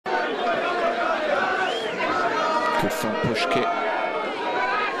Good front push kick.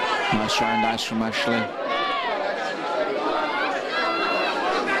 Nice roundhouse from Ashley.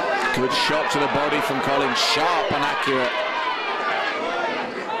 Good shot to the body from Collins, sharp and accurate.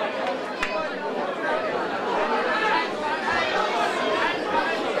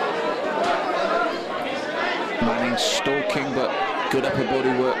 Manning stalking, but good upper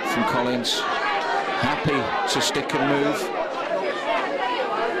body work from Collins. Happy to stick and move.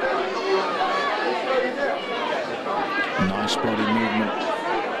 Nice body movement.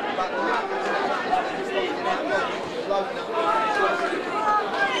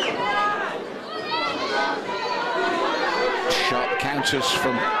 Sharp counters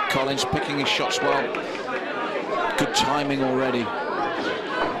from Collins, picking his shots well. Good timing already.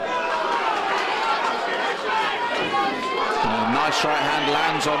 Nice right hand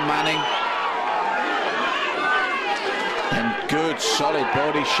lands on Manning. And good solid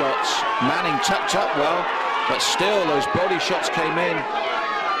body shots. Manning tucked up well, but still those body shots came in.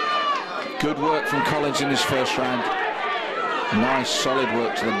 Good work from Collins in his first round. Nice solid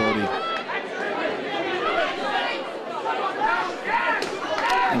work to the body.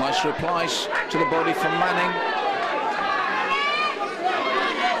 Nice replies to the body from Manning.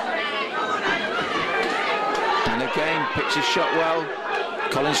 And again, picks his shot well.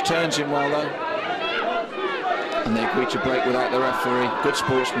 Collins turns him well though. And they agree to break without the referee. Good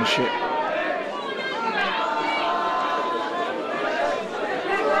sportsmanship.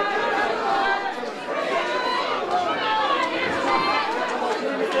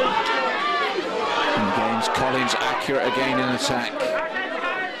 And again, Collins accurate again in attack.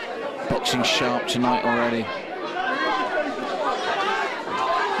 Boxing sharp tonight already.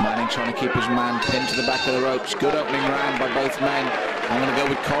 Manning trying to keep his man pinned to the back of the ropes. Good opening round by both men. I'm going to go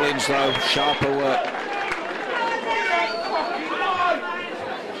with Collins though. Sharper work.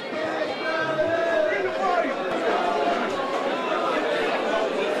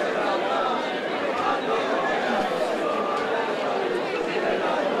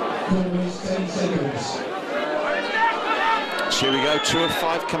 So here we go, 2 of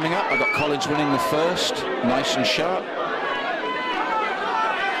 5 coming up. I've got Collins winning the first, nice and sharp.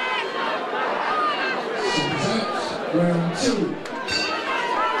 Round 2.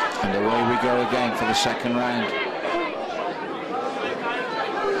 And away we go again for the second round.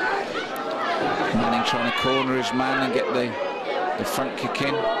 Manning trying to corner his man and get the front kick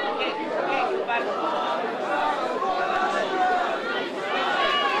in.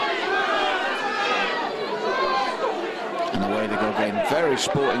 And away they go again. Very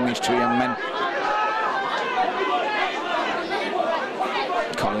sporting, these two young men.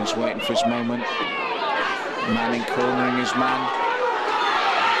 Collins waiting for his moment. Manning cornering his man.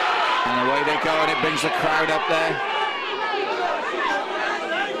 And away they go, and it brings the crowd up there.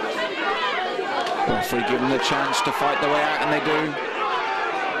 Referee give them the chance to fight their way out, and they do.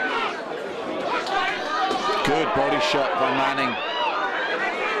 Good body shot by Manning.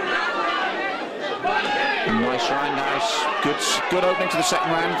 And nice roundhouse. Good opening to the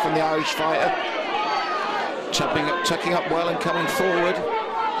second round from the Irish fighter. Tucking up well and coming forward.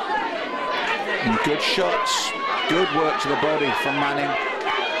 And good shots, good work to the body from Manning.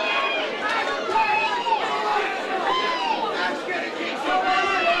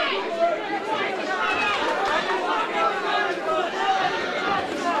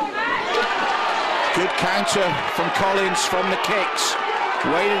 Good counter from Collins from the kicks.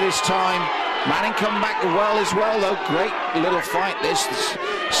 Waited his time. Manning come back well as well though. Great little fight this.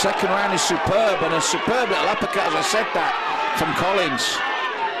 The second round is superb, and a superb little uppercut, as I said that, from Collins.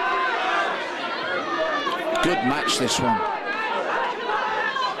 Good match, this one.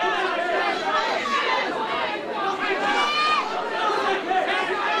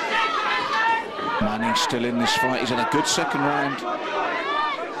 Manning still in this fight. He's had a good second round.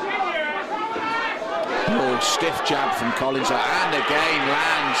 Oh, stiff jab from Collins, and again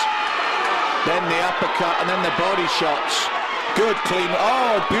lands. Then the uppercut, and then the body shots. Good, clean.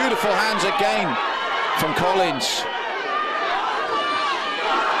 Oh, beautiful hands again from Collins.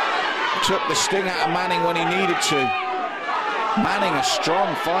 Took the sting out of Manning when he needed to. Manning, a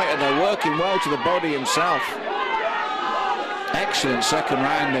strong fighter. They're working well to the body himself. Excellent second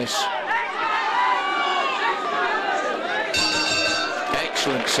round, this.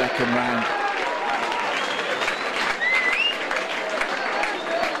 Excellent second round.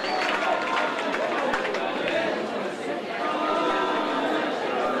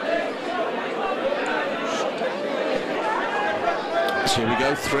 So here we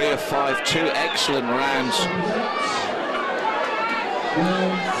go, 3 of 5, 2 excellent rounds.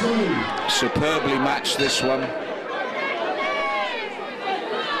 Superbly matched, this one.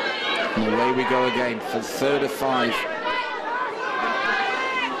 And away we go again for the third of 5.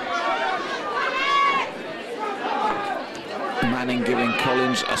 Manning giving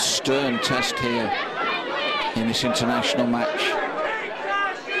Collins a stern test here in this international match.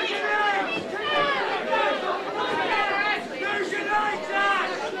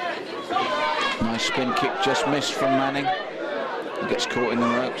 Nice spin kick, just missed from Manning. He gets caught in the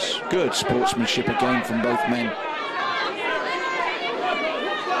ropes. Good sportsmanship again from both men.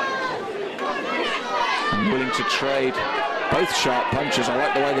 And willing to trade. Both sharp punches. I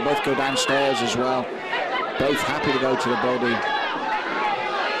like the way they both go downstairs as well. Both happy to go to the body.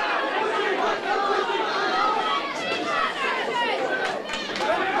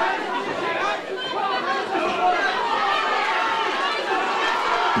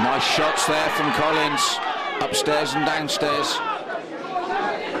 Nice shots there from Collins, upstairs and downstairs.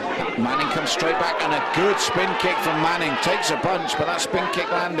 Manning comes straight back, and a good spin kick from Manning. Takes a punch, but that spin kick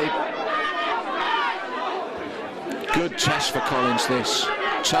landed. Good test for Collins, this.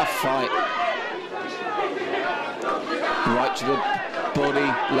 Tough fight. Right to the body,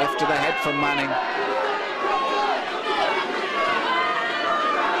 left to the head from Manning.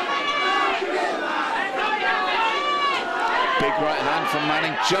 Big right hand from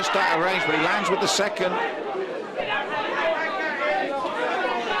Manning, just out of range, but he lands with the second.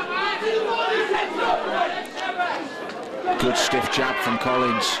 Good stiff jab from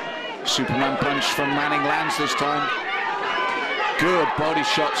Collins. Superman punch from Manning lands this time. Good body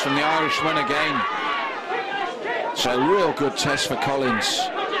shots from the Irishman again. It's a real good test for Collins,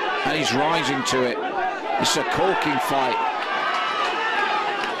 and he's rising to it. It's a corking fight.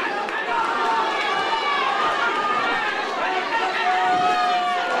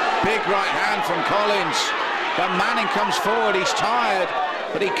 Big right hand from Collins, but Manning comes forward. He's tired,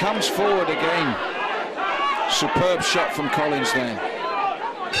 but he comes forward again. Superb shot from Collins there.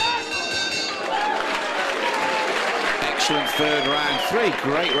 Excellent third round. 3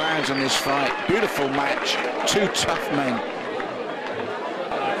 great rounds in this fight. Beautiful match. 2 tough men.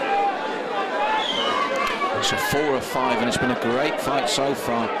 It's a 4 of 5, and it's been a great fight so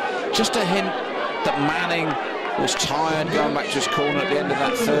far. Just a hint that Manning was tired going back to his corner at the end of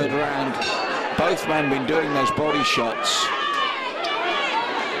that third round. Both men been doing those body shots.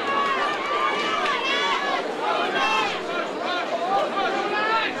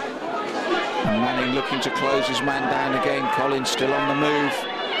 Manning looking to close his man down again. Collins still on the move,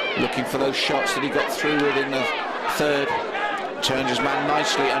 looking for those shots that he got through with in the third. Turns his man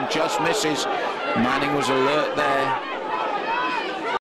nicely and just misses. Manning was alert there.